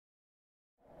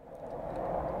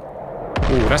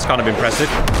Ooh, that's kind of impressive.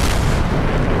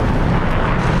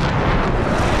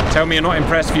 Tell me you're not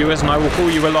impressed, viewers, and I will call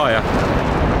you a liar.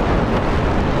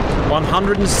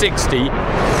 160.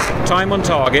 Time on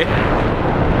target.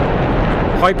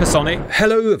 Hypersonic.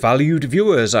 Hello valued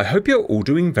viewers, I hope you're all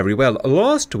doing very well.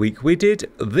 Last week we did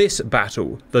this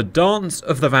battle, the Dance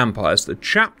of the Vampires, the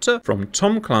chapter from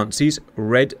Tom Clancy's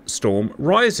Red Storm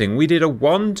Rising. We did a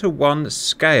 1-to-1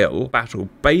 scale battle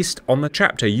based on the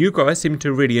chapter. You guys seem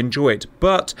to really enjoy it,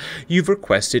 but you've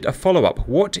requested a follow-up.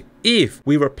 What if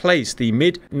we replace the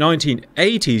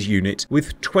mid-1980s units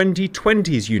with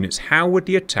 2020s units? How would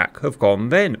the attack have gone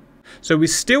then? So we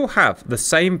still have the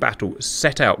same battle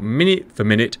set out minute for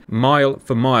minute, mile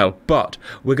for mile, but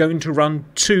we're going to run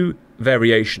two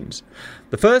variations.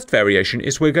 The first variation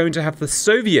is we're going to have the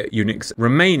Soviet units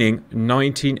remaining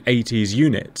 1980s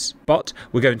units, but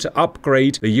we're going to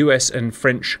upgrade the US and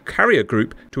French carrier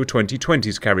group to a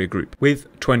 2020s carrier group with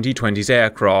 2020s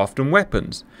aircraft and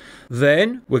weapons.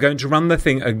 Then we're going to run the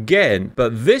thing again,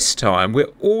 but this time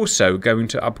we're also going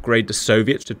to upgrade the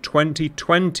Soviets to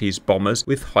 2020s bombers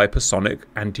with hypersonic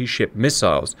anti-ship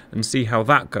missiles and see how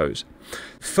that goes.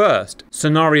 First,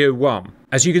 scenario 1.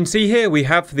 As you can see here, we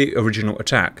have the original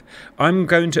attack. I'm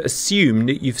going to assume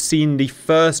that you've seen the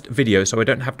first video, so I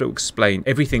don't have to explain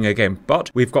everything again.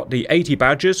 But we've got the 80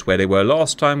 Badgers, where they were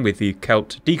last time with the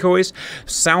Kelt decoys.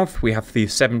 South, we have the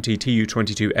 70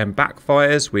 Tu-22M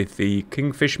backfires with the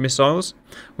Kingfish missiles.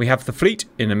 We have the fleet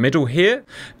in the middle here,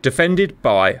 defended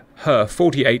by her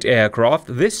 48 aircraft.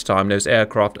 This time those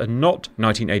aircraft are not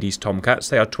 1980s Tomcats,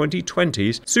 they are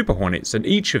 2020s Super Hornets, and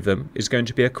each of them is going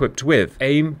to be equipped with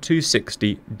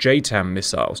AIM-260 JTAM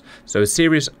missiles, so a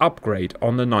serious upgrade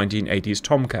on the 1980s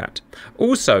Tomcat.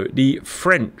 Also, the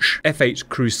French F-8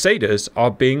 Crusaders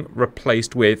are being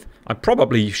replaced with, I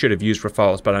probably should have used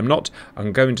Rafales, but I'm not.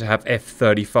 I'm going to have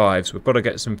F-35s. We've got to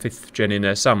get some 5th gen in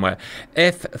there somewhere.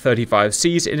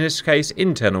 F-35Cs, in this case,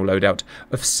 internal loadout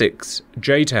of 6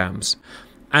 JTAMs.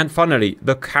 And finally,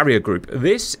 the carrier group.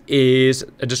 This is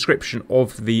a description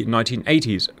of the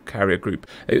 1980s carrier group.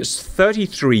 It's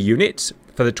 33 units.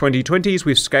 For the 2020s,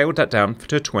 we've scaled that down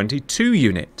to 22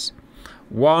 units.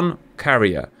 1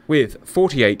 carrier with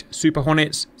 48 Super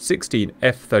Hornets, 16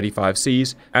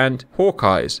 F-35Cs and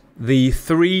Hawkeyes. The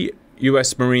 3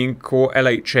 US Marine Corps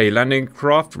LHA landing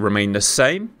craft remain the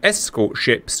same. Escort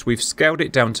ships, we've scaled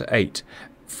it down to 8.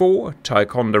 4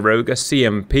 Ticonderoga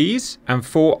CMPs and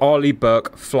 4 Arleigh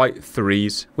Burke Flight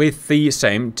 3s with the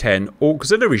same 10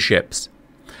 auxiliary ships.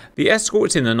 The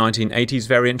escorts in the 1980s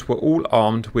variant were all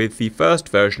armed with the first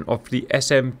version of the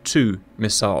SM-2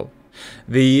 missile.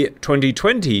 The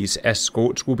 2020s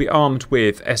escorts will be armed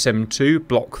with SM-2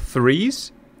 Block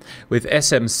 3s, with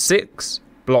SM-6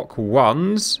 Block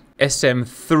 1s,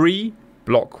 SM-3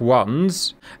 Block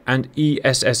 1s, and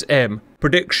ESSM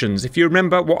predictions. If you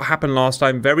remember what happened last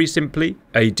time, very simply,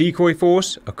 a decoy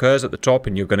force occurs at the top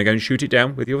and you're going to go and shoot it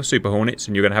down with your Super Hornets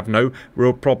and you're going to have no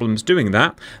real problems doing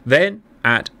that. Then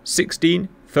at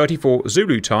 16:34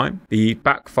 Zulu time, the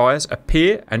backfires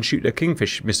appear and shoot the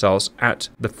Kingfish missiles at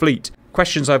the fleet.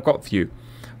 Questions I've got for you.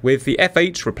 With the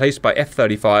F-8s replaced by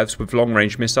F-35s with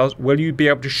long-range missiles, will you be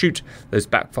able to shoot those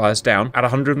backfires down at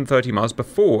 130 miles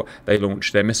before they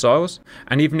launch their missiles?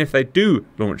 And even if they do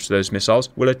launch those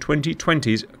missiles, will a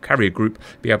 2020s carrier group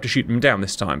be able to shoot them down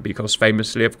this time? Because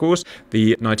famously, of course,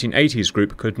 the 1980s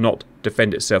group could not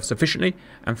defend itself sufficiently,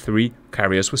 and 3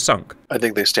 carriers were sunk. I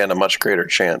think they stand a much greater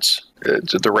chance.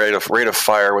 The rate of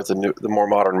fire with the more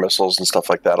modern missiles and stuff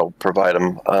like that will provide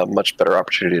them a much better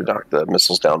opportunity to knock the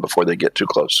missiles down before they get too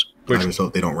close. I just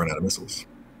hope they don't run out of missiles.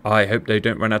 I hope they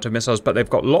don't run out of missiles, but they've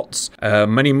got lots,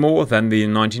 many more than the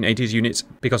 1980s units,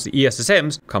 because the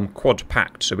ESSMs come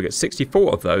quad-packed, so we get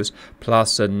 64 of those,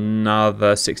 plus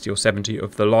another 60 or 70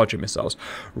 of the larger missiles.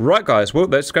 Right guys, well,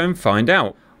 let's go and find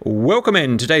out. Welcome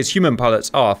in. Today's human pilots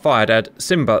are fired at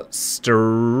Simba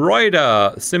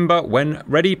Strider. Simba, when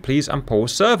ready, please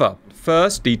unpause server.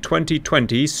 First, the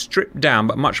 2020 stripped down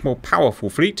but much more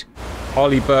powerful fleet.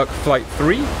 Arleigh Burke Flight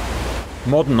 3.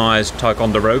 Modernized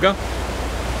Ticonderoga.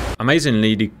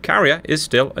 Amazingly, the carrier is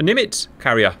still a Nimitz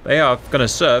carrier. They are going to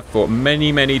serve for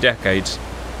many, many decades.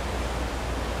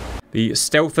 The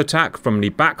stealth attack from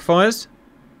the backfires.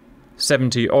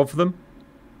 70 of them.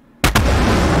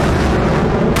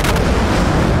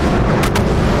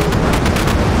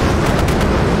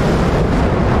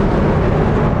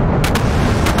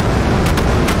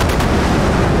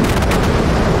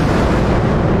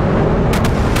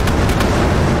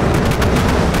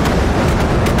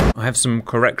 I have some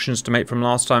corrections to make from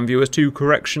last time, viewers. 2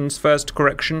 corrections. First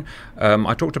correction,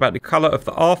 I talked about the colour of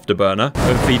the afterburner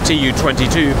of the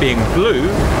Tu-22 being blue.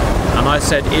 and I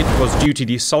said it was due to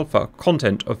the sulfur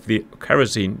content of the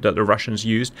kerosene that the Russians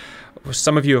used.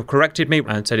 Some of you have corrected me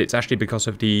and said it's actually because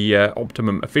of the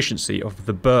optimum efficiency of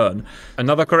the burn.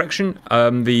 Another correction,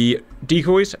 the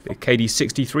decoys, the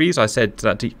KD-63s, I said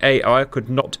that the AI could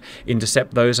not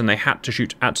intercept those and they had to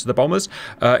shoot at the bombers.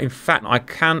 In fact, I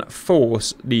can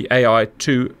force the AI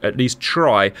to at least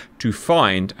try to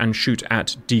find and shoot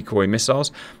at decoy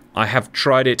missiles. I have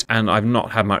tried it and I've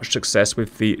not had much success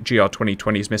with the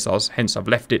GR-2020's missiles, hence I've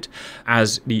left it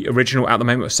as the original at the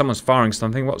moment. If someone's firing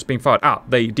something, what's being fired? Ah,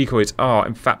 the decoys are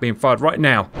in fact being fired right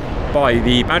now by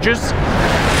the Badgers.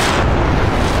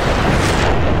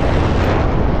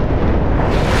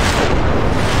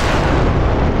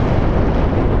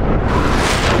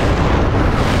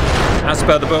 As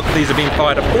per the book, these are being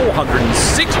fired at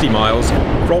 460 miles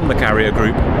from the carrier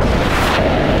group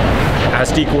as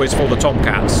decoys for the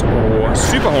Tomcats, or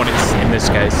Super Hornets in this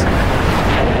case.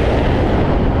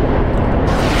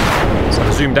 So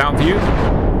the zoomed out view.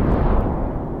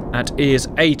 That is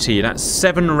 80, that's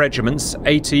 7 regiments,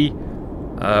 80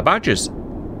 Badgers.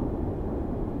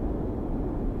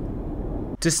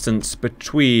 Distance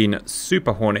between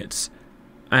Super Hornets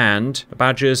and the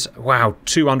Badgers, wow,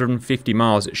 250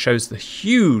 miles. It shows the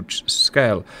huge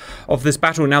scale of this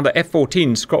battle. Now the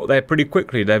F-14s got there pretty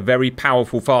quickly. They're very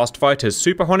powerful, fast fighters.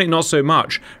 Super Hornet, not so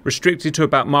much. Restricted to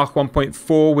about Mach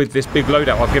 1.4 with this big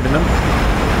loadout I've given them.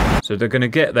 So they're going to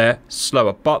get there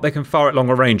slower, but they can fire at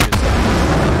longer ranges.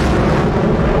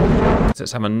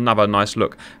 Let's have another nice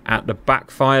look at the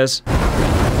backfires.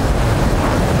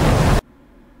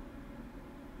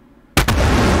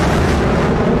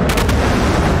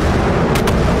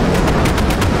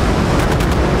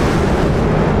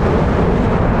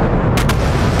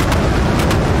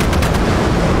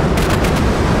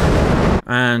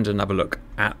 And another look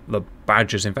at the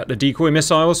Badgers, in fact the decoy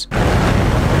missiles.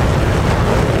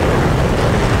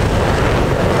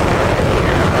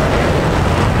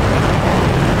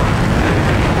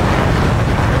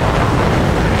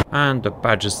 And the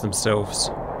Badgers themselves.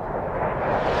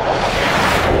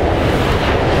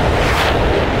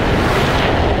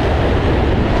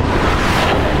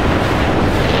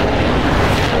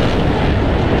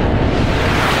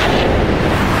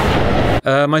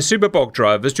 My Super Bog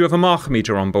drivers, do you have a Mach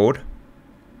meter on board?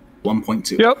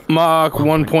 1.2. Yep, Mach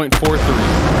 1.43.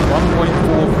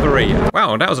 1.43.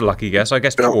 Wow, that was a lucky guess. I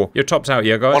guessed 4. You're topped out,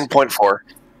 yeah, guys? 1.4.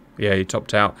 Yeah, you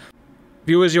topped out.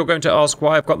 Viewers, you're going to ask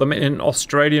why I've got them in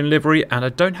Australian livery, and I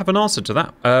don't have an answer to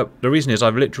that. The reason is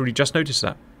I've literally just noticed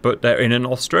that. But they're in an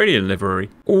Australian livery.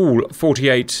 All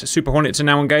 48 Super Hornets are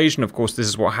now engaged, and of course this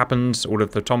is what happens. All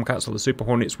of the Tomcats or the Super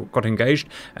Hornets got engaged,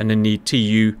 and then the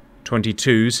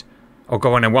Tu-22s, I'll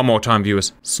go on in one more time,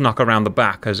 viewers, snuck around the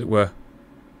back, as it were.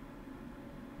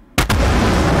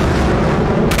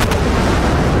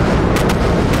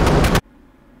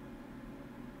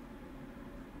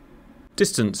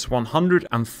 Distance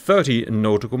 130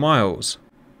 nautical miles.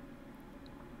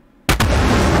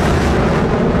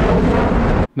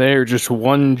 They're just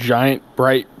one giant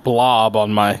bright blob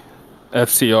on my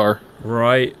FCR.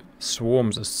 Right.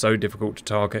 Swarms are so difficult to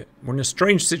target. We're in a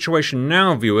strange situation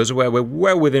now, viewers, where we're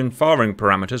well within firing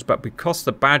parameters, but because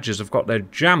the Badgers have got their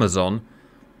jammers on,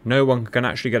 no one can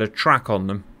actually get a track on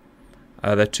them.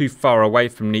 They're too far away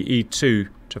from the E2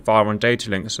 to fire on data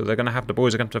links, so they're going to have, the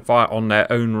boys are going to have to fire on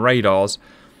their own radars.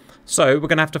 So we're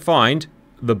going to have to find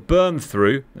the burn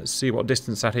through. Let's see what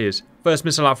distance that is. First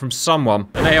missile out from someone.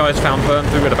 An AI has found burn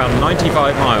through at about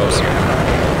 95 miles.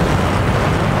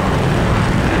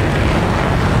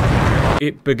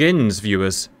 It begins,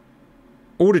 viewers.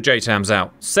 All the JTAMs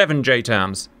out. 7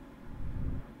 JTAMs.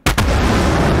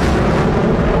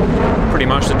 Pretty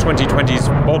much the 2020's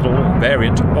model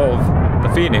variant of the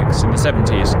Phoenix in the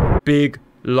 70s. Big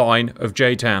line of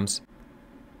JTAMs.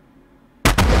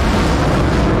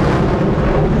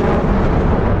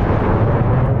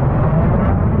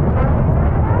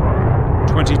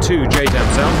 $22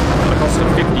 JTAMs out at a cost of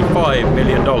 $55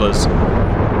 million.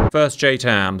 First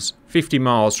JTAMs, 50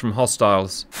 miles from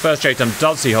hostiles. First JTAM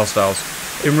does see hostiles.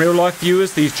 In real life,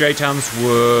 viewers, these JTAMs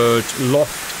would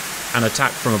loft and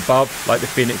attack from above like the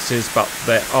Phoenixes, but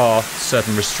there are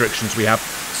certain restrictions we have.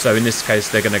 So in this case,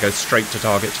 they're going to go straight to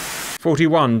target.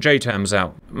 41 JTAMs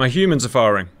out. My humans are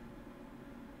firing.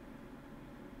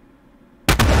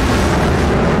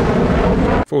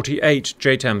 48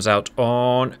 JTAMs out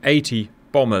on 80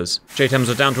 bombers. JTAMs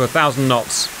are down to 1,000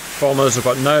 knots. Bombers have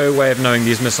got no way of knowing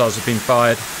these missiles have been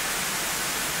fired.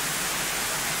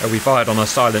 They'll be fired on a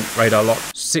silent radar lock.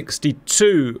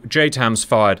 62 JTAMs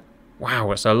fired. Wow,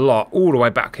 that's a lot. All the way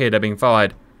back here they're being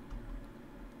fired.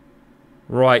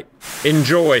 Right,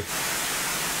 enjoy.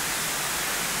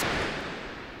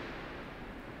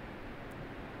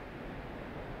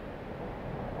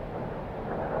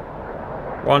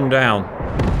 One down.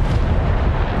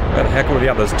 Where the heck are all the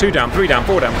others? 2 down, 3 down,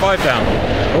 4 down, 5 down.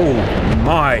 Oh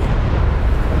my.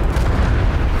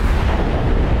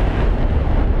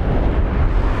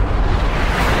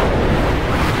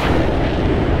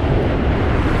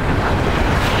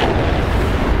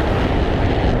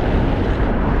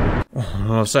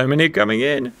 Oh, so many coming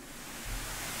in.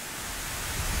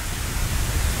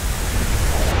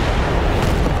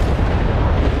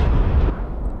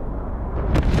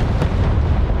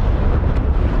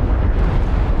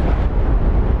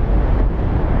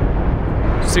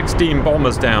 "16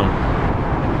 bombers down.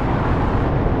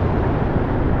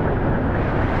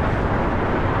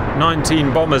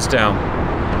 19 bombers down.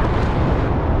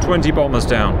 20 bombers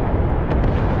down.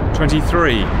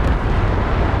 23.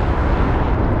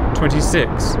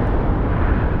 26.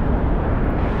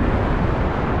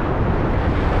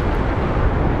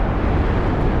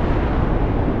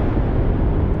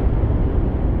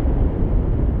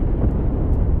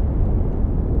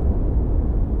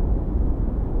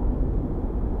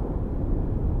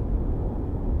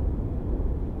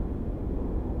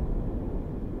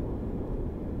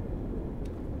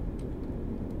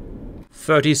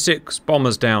 "36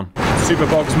 bombers down. Super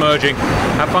box merging.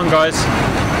 Have fun, guys.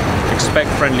 Expect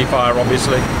friendly fire,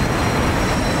 obviously.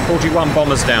 41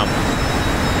 bombers down.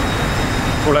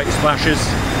 Call out your splashes.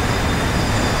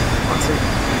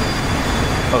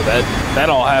 Oh, that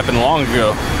all happened long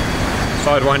ago.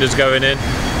 Sidewinders going in.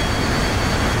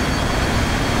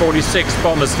 46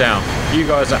 bombers down. You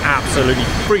guys are absolutely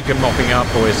freaking mopping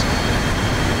up, boys.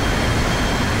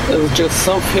 There's just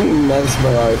something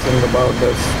mesmerizing about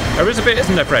this. There is a bit,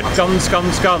 isn't there, Fred? Guns,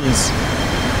 guns, guns.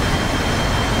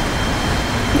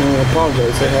 I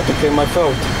apologize, I had to clear my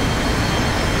throat.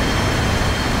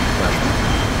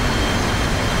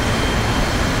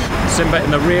 Simba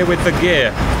in the rear with the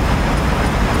gear.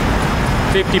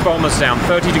 50 bombers down,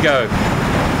 30 to go.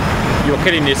 You're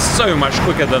killing this so much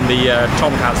quicker than the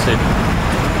Tomcats did.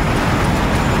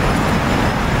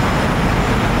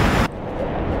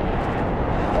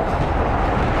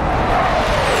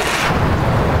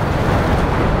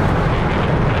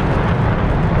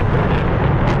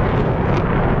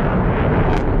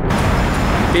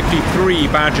 Three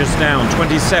Badgers down,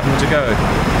 27 to go.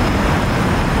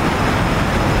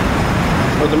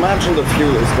 But imagine the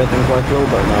fuel is getting quite low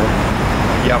by now.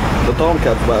 Yep. The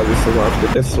Tomcat values survived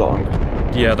it this long.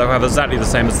 Yeah, they'll have exactly the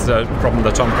same as the problem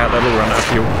with the Tomcat. They'll all run out of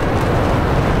fuel.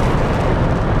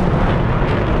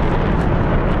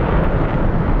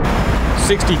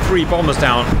 "63 bombers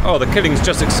down. Oh, the killing's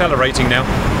just accelerating now.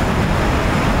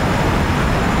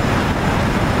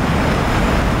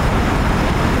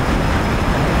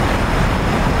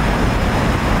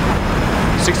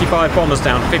 "65 bombers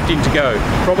down, 15 to go.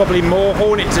 Probably more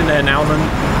Hornets in there now than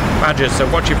Badgers, so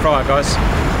watch your fire, guys.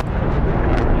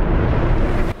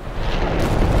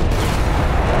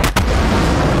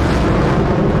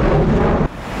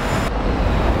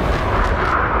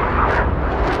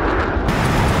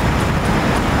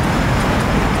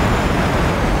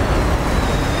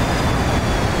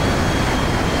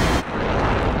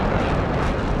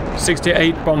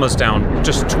 "68 bombers down.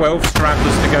 Just 12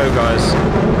 stragglers to go, guys.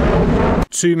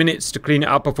 2 minutes to clean it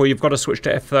up before you've got to switch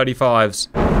to F-35s.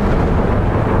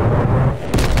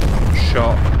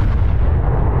 Shot.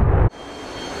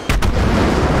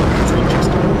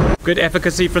 Good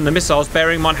efficacy from the missiles,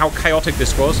 bearing in mind how chaotic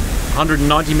this was.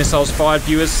 190 missiles fired,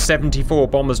 viewers, 74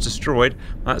 bombers destroyed.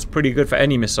 That's pretty good for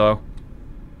any missile.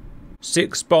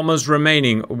 6 bombers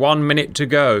remaining, 1 minute to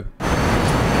go.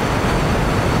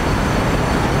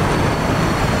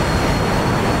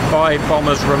 5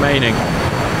 bombers remaining.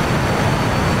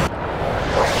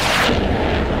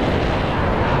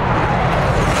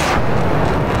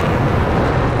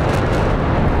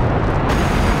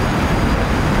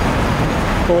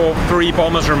 Three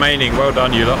bombers remaining. Well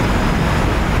done, you lot.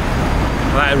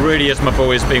 That really is my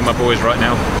boys being my boys right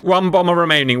now. 1 bomber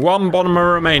remaining. 1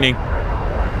 bomber remaining.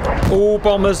 All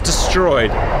bombers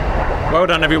destroyed. Well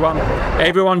done, everyone.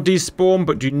 Everyone despawn,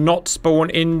 but do not spawn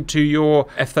into your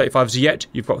F-35s yet.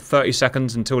 You've got 30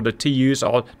 seconds until the TUs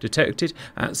are detected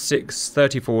at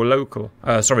 6:34 local.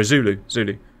 Zulu.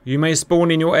 You may spawn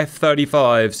in your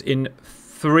F-35s in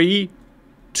 3,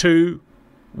 2,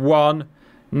 1,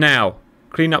 now.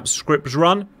 Cleanup scripts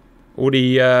run. All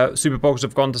the super bogs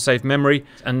have gone to save memory,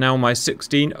 and now my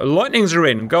 16 lightnings are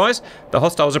in. Guys, the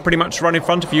hostiles are pretty much right in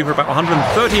front of you for about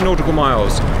 130 nautical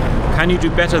miles. Can you do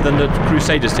better than the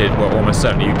Crusaders did? Well, almost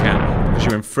certainly you can, because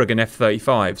you're in friggin'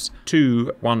 F-35s.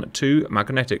 212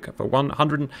 magnetic for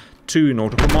 102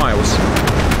 nautical miles.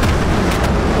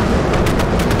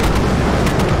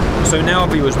 So now,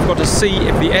 viewers, we've got to see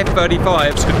if the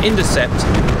F-35s can intercept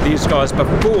these guys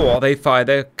before they fire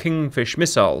their Kingfish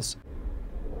missiles.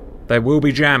 They will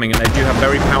be jamming, and they do have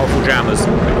very powerful jammers.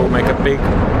 It will make a big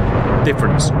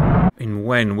difference in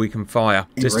when we can fire.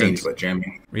 In Distance. range, but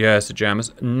jamming. Yes, the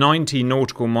jammers. 90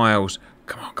 nautical miles.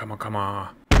 Come on, come on, come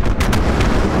on.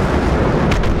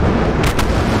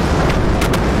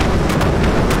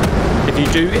 If you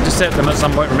do intercept them at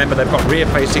some point, remember they've got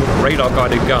rear-facing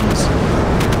radar-guided guns.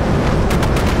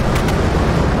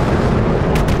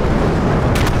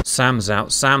 Sam's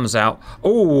out, Sam's out.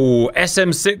 Oh,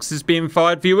 SM-6 is being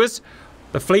fired, viewers.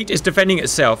 The fleet is defending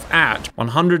itself at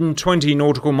 120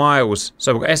 nautical miles.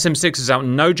 So SM-6 is out,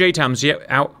 no JTAMs yet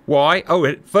out. Why?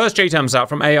 Oh, first JTAM's out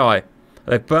from AI.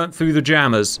 They've burnt through the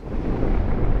jammers.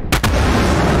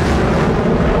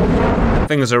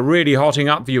 Things are really hotting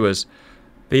up, viewers.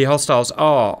 The hostiles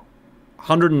are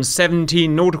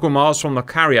 117 nautical miles from the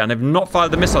carrier, and they've not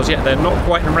fired the missiles yet. They're not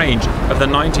quite in range of the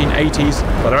 1980s.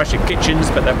 Well, they're actually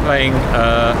Kitchens, but they're playing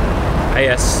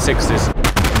AS-6s.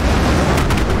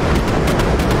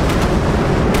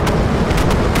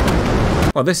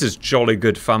 Well, this is jolly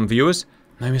good fun, viewers.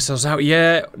 No missiles out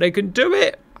yet. They can do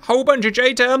it. Whole bunch of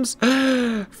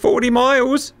JTAMs. 40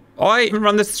 miles. I haven't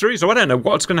run this through, so I don't know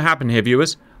what's going to happen here,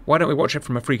 viewers. Why don't we watch it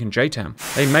from a freaking JTAM?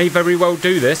 They may very well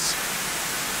do this.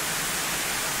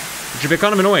 Which would be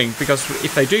kind of annoying, because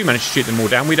if they do manage to shoot them all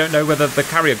down, we don't know whether the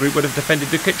carrier group would have defended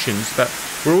the Kitchens. But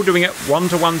we're all doing it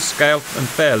one-to-one scale and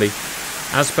fairly,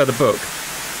 as per the book.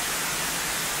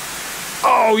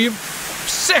 Oh, you're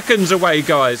seconds away,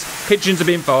 guys. Kitchens are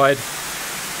being fired.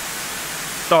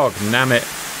 Dog nammit.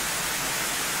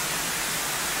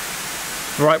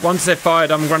 Right, once they're fired,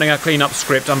 I'm running a clean-up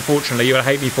script. Unfortunately, you'll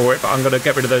hate me for it, but I'm going to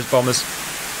get rid of those bombers.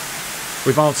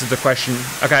 We've answered the question.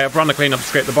 Okay, I've run a clean-up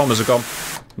script. The bombers are gone.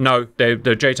 No, the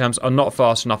JTAMs are not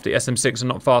fast enough. The SM-6 are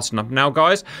not fast enough. Now,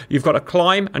 guys, you've got to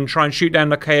climb and try and shoot down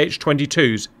the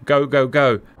KH-22s. Go, go,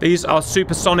 go. These are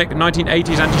supersonic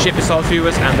 1980s anti-ship missiles,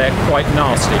 viewers, and they're quite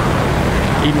nasty.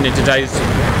 Even in today's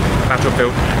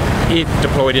battlefield, if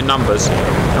deployed in numbers.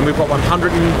 And we've got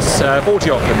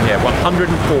 140 of them here.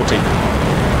 140.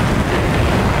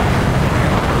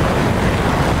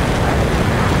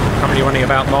 Currently running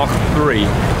about Mark 3.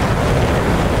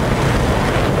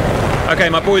 Okay,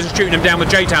 my boys are shooting them down with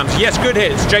JTAMs. Yes, good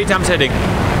hits. JTAMs heading.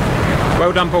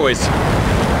 Well done, boys.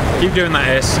 Keep doing that,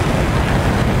 S.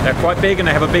 They're quite big and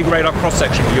they have a big radar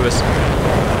cross-section, viewers.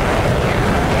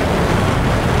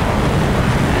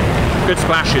 Good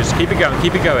splashes. Keep it going,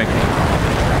 keep it going.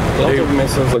 A lot of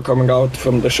missiles are coming out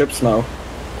from the ships now.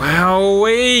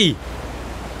 Wowee!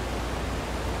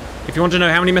 If you want to know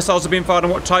how many missiles have been fired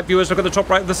and what type, viewers, look at the top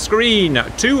right of the screen.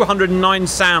 209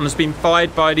 SAMs been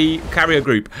fired by the carrier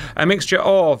group. A mixture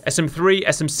of SM-3,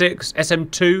 SM-6,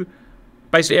 SM-2,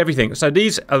 basically everything. So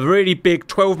these are really big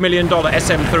 $12 million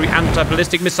SM-3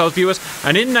 anti-ballistic missiles, viewers.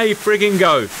 And in they friggin'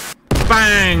 go.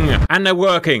 Bang! And they're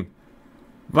working.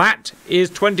 That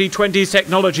is 2020's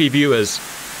technology, viewers.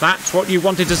 That's what you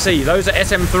wanted to see. Those are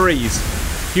SM-3s.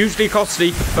 Hugely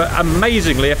costly, but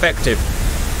amazingly effective.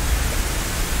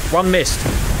 One missed.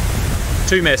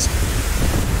 Two missed.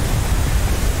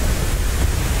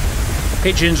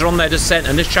 Kitchens are on their descent,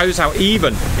 and this shows how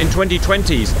even in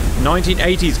 2020's,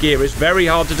 1980s gear is very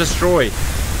hard to destroy.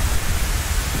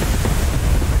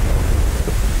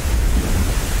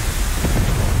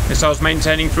 Missiles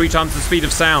maintaining 3 times the speed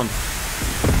of sound.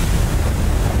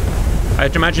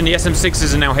 I'd imagine the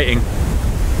SM-6s are now hitting.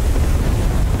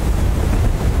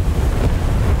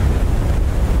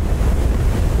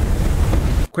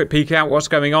 Quick peek out what's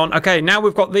going on. Okay, now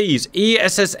we've got these.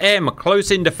 ESSM,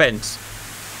 close-in defense.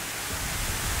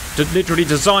 Literally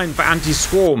designed for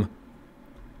anti-swarm.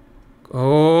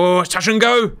 Oh, it's touch and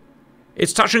go.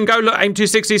 It's touch and go. Look,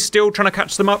 AIM-260 is still trying to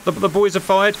catch them up. The boys are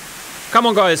fired. Come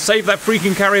on, guys, save that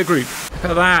freaking carrier group. Look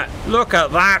at that. Look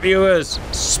at that, viewers.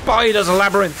 Spider's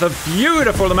Labyrinth of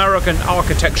beautiful American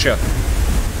architecture.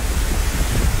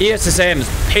 ESSMs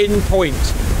pinpoint.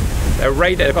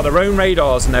 They've got their own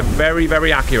radars and they're very,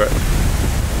 very accurate.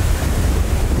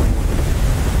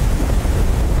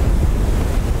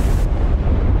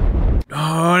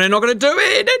 Oh, they're not going to do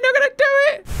it. They're not going to do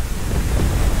it.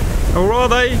 Or are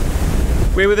they?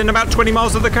 We're within about 20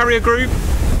 miles of the carrier group.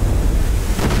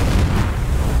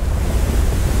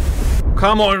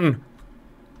 Come on.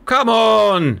 Come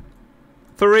on.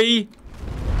 3.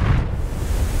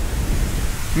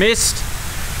 Missed.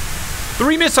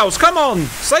 3 missiles. Come on.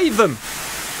 Save them.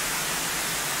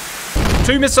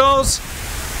 2 missiles.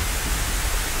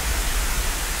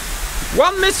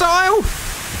 1 missile.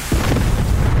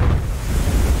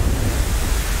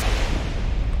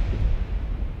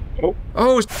 Oh,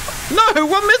 no,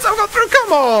 one missile got through.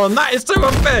 Come on, that is so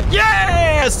unfair.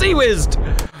 Yeah, sea-whizzed.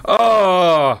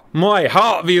 Oh, my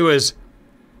heart, viewers.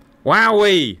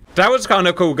 Wowee. That was kind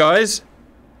of cool, guys.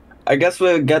 I guess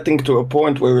we're getting to a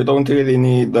point where we don't really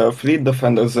need fleet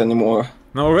defenders anymore.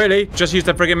 Oh, really? Just use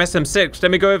the friggin' SM6.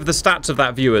 Let me go over the stats of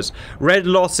that, viewers. Red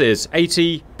losses,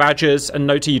 80 Badgers and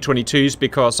no Tu-22s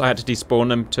because I had to despawn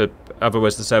them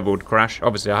otherwise the server would crash.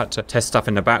 Obviously, I had to test stuff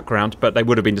in the background, but they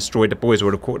would have been destroyed. The boys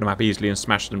would have caught them up easily and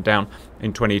smashed them down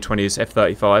in 2020's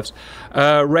F-35s.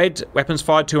 Red, weapons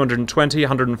fired, 220,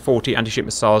 140 anti-ship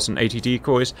missiles and 80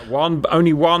 decoys.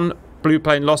 Only one blue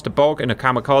plane lost a bog in a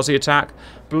kamikaze attack.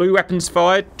 Blue weapons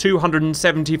fired,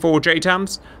 274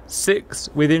 JTAMs, 6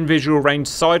 within visual range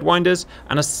sidewinders,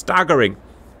 and a staggering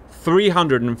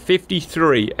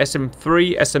 353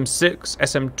 SM3, SM6,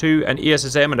 SM2, and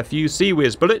ESSM, and a few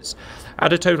Sea-Whiz bullets,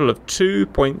 at a total of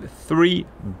 $2.3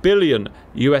 billion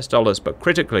US, but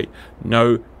critically,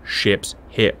 no ships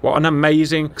hit. What an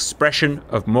amazing expression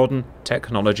of modern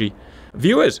technology.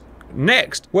 Viewers,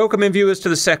 next, welcome in viewers to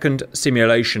the second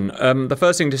simulation. The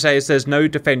first thing to say is there's no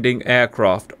defending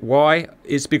aircraft. Why?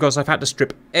 It's because I've had to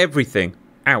strip everything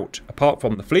out, apart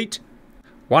from the fleet,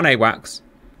 one AWACS,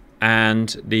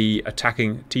 and the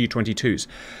attacking Tu-22s.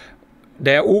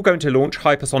 They're all going to launch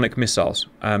hypersonic missiles.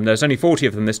 There's only 40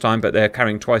 of them this time, but they're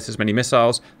carrying twice as many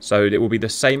missiles, so it will be the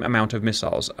same amount of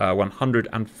missiles,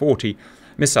 140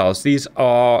 missiles. These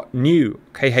are new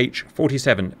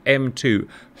KH-47M2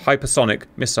 hypersonic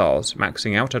missiles,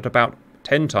 maxing out at about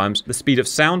 10 times the speed of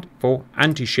sound for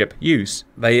anti-ship use.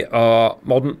 They are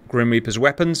modern Grim Reaper's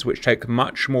weapons, which take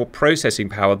much more processing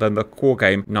power than the core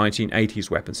game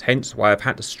 1980s weapons, hence why I've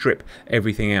had to strip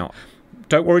everything out.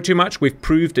 Don't worry too much, we've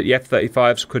proved that the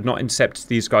F-35s could not intercept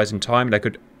these guys in time. They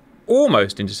could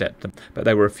almost intercept them, but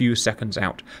they were a few seconds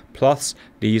out. Plus,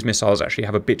 these missiles actually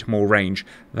have a bit more range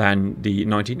than the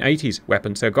 1980s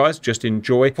weapons. So guys, just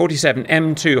enjoy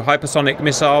 47M2 hypersonic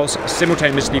missiles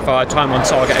simultaneously fired time on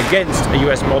target against a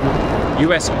US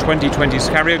 2020's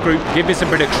carrier group. Give me some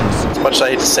predictions. As much as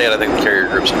I hate to say it, I think the carrier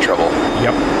group's in trouble.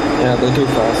 Yep. Yeah, they're too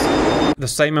fast. The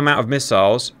same amount of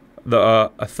missiles that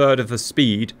are a third of the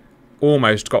speed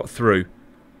almost got through.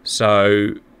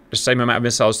 So the same amount of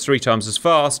missiles 3 times as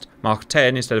fast, Mark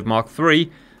 10 instead of Mark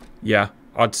 3. Yeah,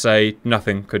 I'd say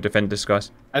nothing could defend this, guys.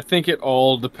 I think it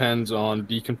all depends on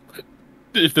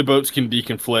if the boats can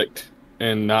deconflict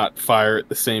and not fire at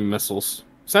the same missiles.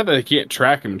 It's not that they can't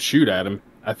track them and shoot at them.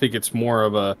 I think it's more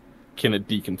of a, can it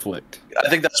deconflict? I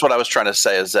think that's what I was trying to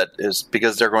say, is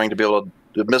because they're going to be able to,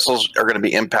 the missiles are going to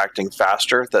be impacting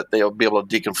faster, that they'll be able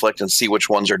to deconflict and see which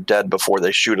ones are dead before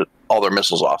they shoot all their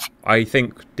missiles off. I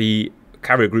think the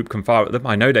carrier group can fire at them.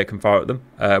 I know they can fire at them.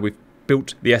 We've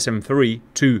built the SM3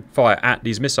 to fire at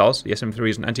these missiles. The SM3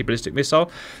 is an anti-ballistic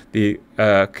missile. The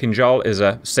Kinzhal is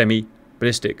a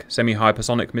semi-ballistic,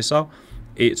 semi-hypersonic missile.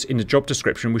 It's in the job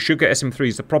description. We should get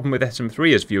SM3s. The problem with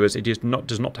SM3 is, viewers, it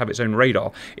does not have its own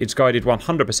radar. It's guided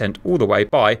 100% all the way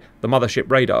by the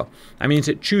mothership radar. That means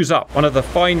it chews up one of the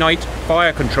finite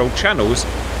fire control channels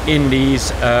in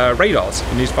these radars,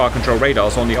 in these fire control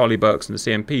radars on the Arleigh Burkes and the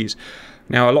CMPs.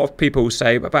 Now, a lot of people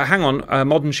say, but hang on, a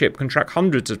modern ship can track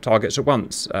hundreds of targets at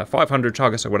once, 500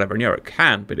 targets or whatever, and yeah, it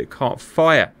can, but it can't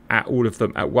fire at all of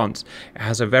them at once. It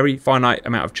has a very finite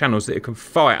amount of channels that it can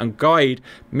fire and guide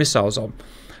missiles on.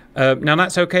 Now,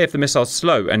 that's okay if the missile's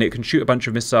slow, and it can shoot a bunch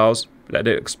of missiles, let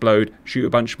it explode, shoot a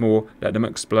bunch more, let them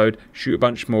explode, shoot a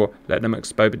bunch more, let them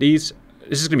explode, but this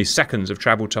is going to be seconds of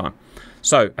travel time.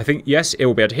 So, I think, yes, it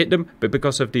will be able to hit them, but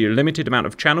because of the limited amount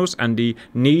of channels and the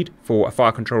need for a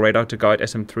fire control radar to guide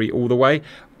SM3 all the way,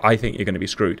 I think you're going to be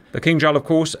screwed. The Kinzhal, of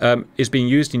course, is being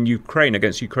used in Ukraine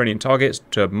against Ukrainian targets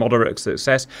to moderate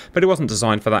success, but it wasn't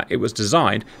designed for that. It was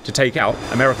designed to take out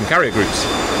American carrier groups.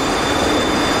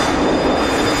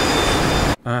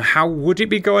 How would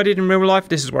it be guided in real life?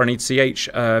 This is where I need CH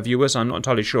viewers. I'm not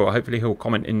entirely sure. Hopefully he'll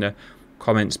comment in the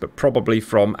comments, but probably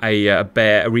from a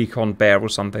recon bear or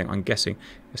something, I'm guessing,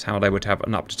 is how they would have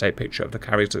an up-to-date picture of the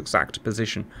carrier's exact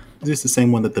position. Is this the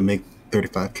same one that the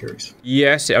MiG-35 carries?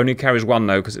 Yes, it only carries one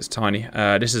though because it's tiny.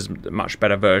 This is a much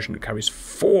better version. It carries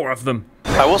 4 of them.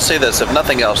 I will say this, if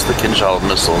nothing else, the Kinzhal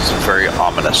missiles are very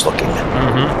ominous looking.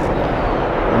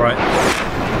 Right.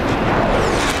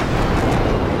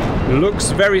 Looks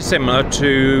very similar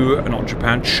to, not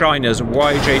Japan, China's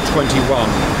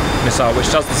YJ-21 missile, which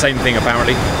does the same thing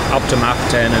apparently, up to Mach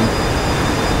 10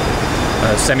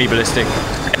 and semi-ballistic.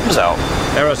 SAM's out.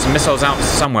 There are some missiles out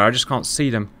somewhere, I just can't see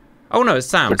them. Oh no, it's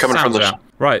SAMs. They're coming SAMs from the out.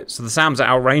 Right, so the SAMs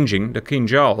are outranging the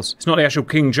Kinzhals. It's not the actual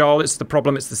Kinzhal, it's the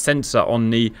problem, it's the sensor on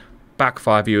the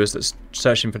backfire viewers that's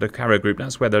searching for the carrier group.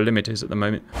 That's where the limit is at the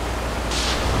moment.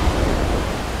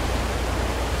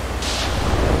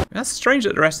 That's strange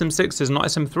that they're SM6s, not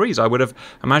SM3s. I would have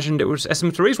imagined it was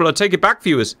SM3s. Well, I take it back,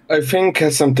 viewers. I think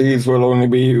SMTs will only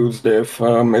be used if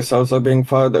missiles are being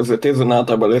fired, as it is an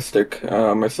anti-ballistic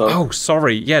missile. Oh,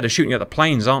 sorry. Yeah, they're shooting at the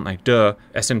planes, aren't they? Duh.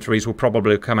 SM3s will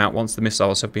probably come out once the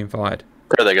missiles have been fired.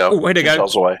 There they go. Oh, where'd they go?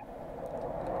 Missiles away.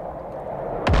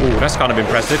 Oh, that's kind of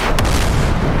impressive.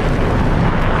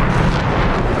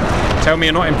 Tell me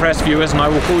you're not impressed, viewers, and I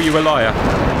will call you a liar.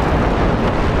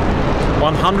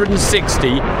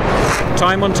 160.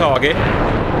 Time on target.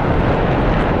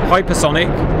 Hypersonic.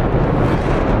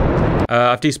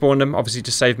 I've despawned them, obviously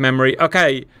to save memory.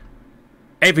 Okay.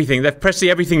 Everything. They've pressed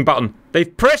the everything button.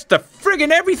 They've pressed the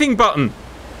friggin' everything button.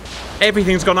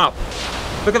 Everything's gone up.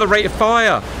 Look at the rate of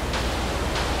fire.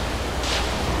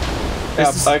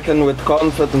 Yeah, I can with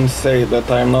confidence say that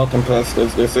I am not impressed,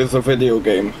 as this is a video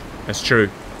game. It's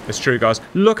true. It's true, guys.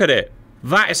 Look at it.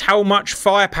 That is how much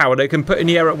firepower they can put in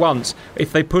the air at once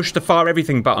if they push the fire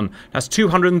everything button. That's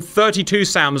 232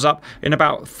 SAMs up in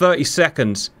about 30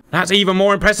 seconds. That's even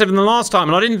more impressive than the last time,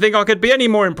 and I didn't think I could be any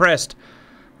more impressed.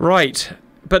 Right.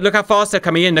 But look how fast they're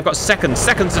coming in. They've got seconds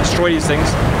to destroy these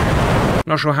things.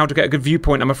 Not sure how to get a good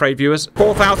viewpoint, I'm afraid, viewers.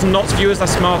 4,000 knots, viewers.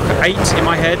 That's mark 8 in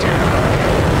my head.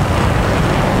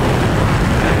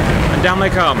 And down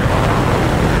they come.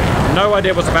 No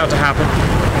idea what's about to happen.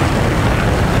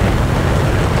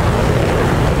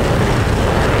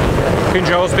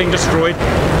 Kinzhal's being destroyed.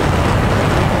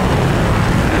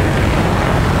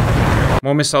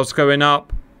 More missiles going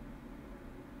up.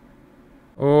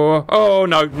 Oh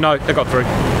no, they got through.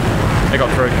 They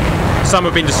got through. Some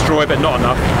have been destroyed, but not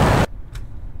enough.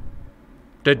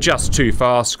 They're just too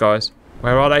fast, guys.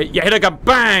 Where are they? Yeah, here they go.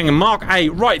 Bang! Mark 8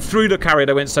 right through the carrier.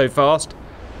 They went so fast.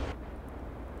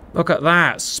 Look at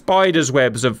that. Spider's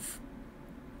webs of...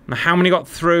 Now, how many got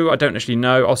through? I don't actually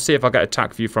know. I'll see if I get a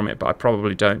attack view from it, but I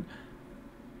probably don't.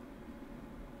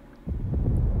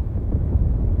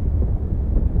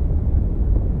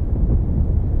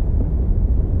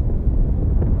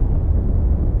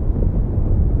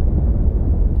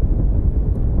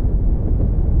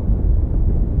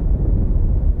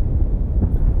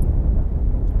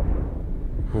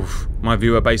 Oof, my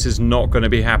viewer base is not going to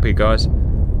be happy, guys.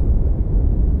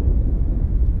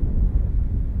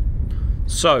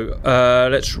 So,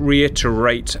 let's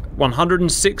reiterate.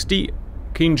 160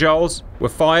 Kinzhals were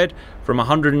fired from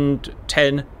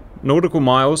 110 nautical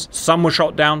miles. Some were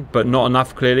shot down, but not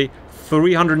enough, clearly.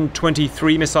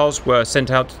 323 missiles were sent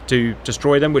out to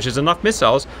destroy them, which is enough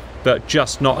missiles, but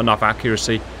just not enough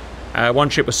accuracy. One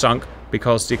ship was sunk,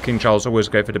 because the Kinzhals always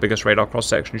go for the biggest radar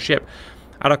cross-section ship.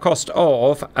 At a cost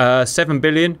of 7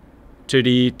 billion to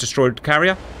the destroyed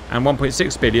carrier and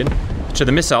 1.6 billion to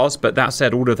the missiles, but that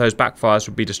said, all of those backfires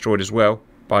would be destroyed as well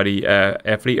by the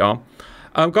air fleet arm.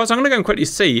 Guys, I'm going to go and quickly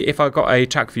see if I got a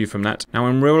attack view from that. Now,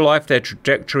 in real life, their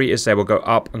trajectory is they will go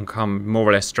up and come more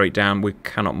or less straight down. We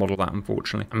cannot model that,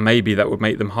 unfortunately. And maybe that would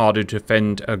make them harder to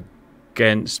defend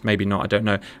against. Maybe not, I don't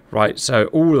know. Right, so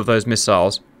all of those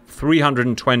missiles,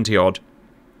 320 odd.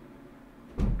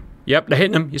 Yep, they're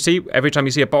hitting them. You see, every time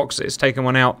you see a box, it's taken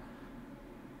one out.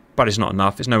 But it's not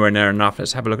enough. It's nowhere near enough.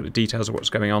 Let's have a look at the details of what's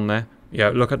going on there. Yeah,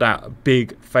 look at that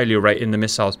big failure rate in the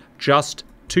missiles. Just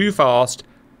too fast,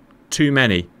 too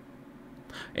many.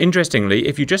 Interestingly,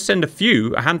 if you just send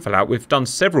a handful out, we've done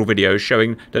several videos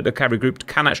showing that the carrier group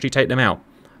can actually take them out.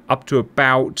 Up to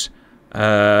about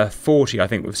 40, I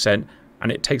think we've sent,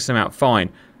 and it takes them out fine.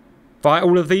 Fire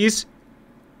all of these?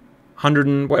 100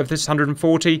 and whatever this,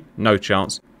 140? No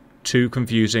chance. Too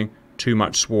confusing, too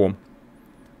much swarm.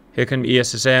 Here can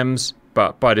ESSMs,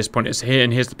 but by this point it's here,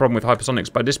 and here's the problem with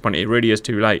hypersonics. By this point it really is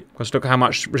too late, because look at how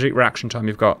much reaction time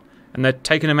you've got. And they're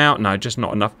taking them out? No, just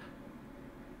not enough.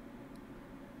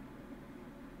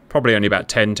 Probably only about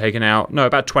 10 taken out. No,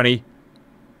 about 20.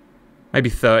 Maybe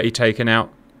 30 taken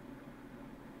out.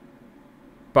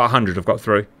 But 100 have got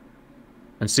through.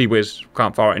 And Seawiz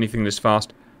can't fire anything this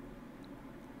fast.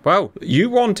 Well, you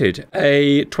wanted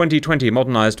a 2020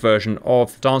 modernized version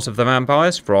of Dance of the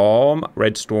Vampires from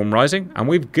Red Storm Rising, and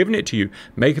we've given it to you.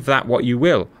 Make of that what you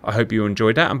will. I hope you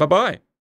enjoyed that, and bye-bye.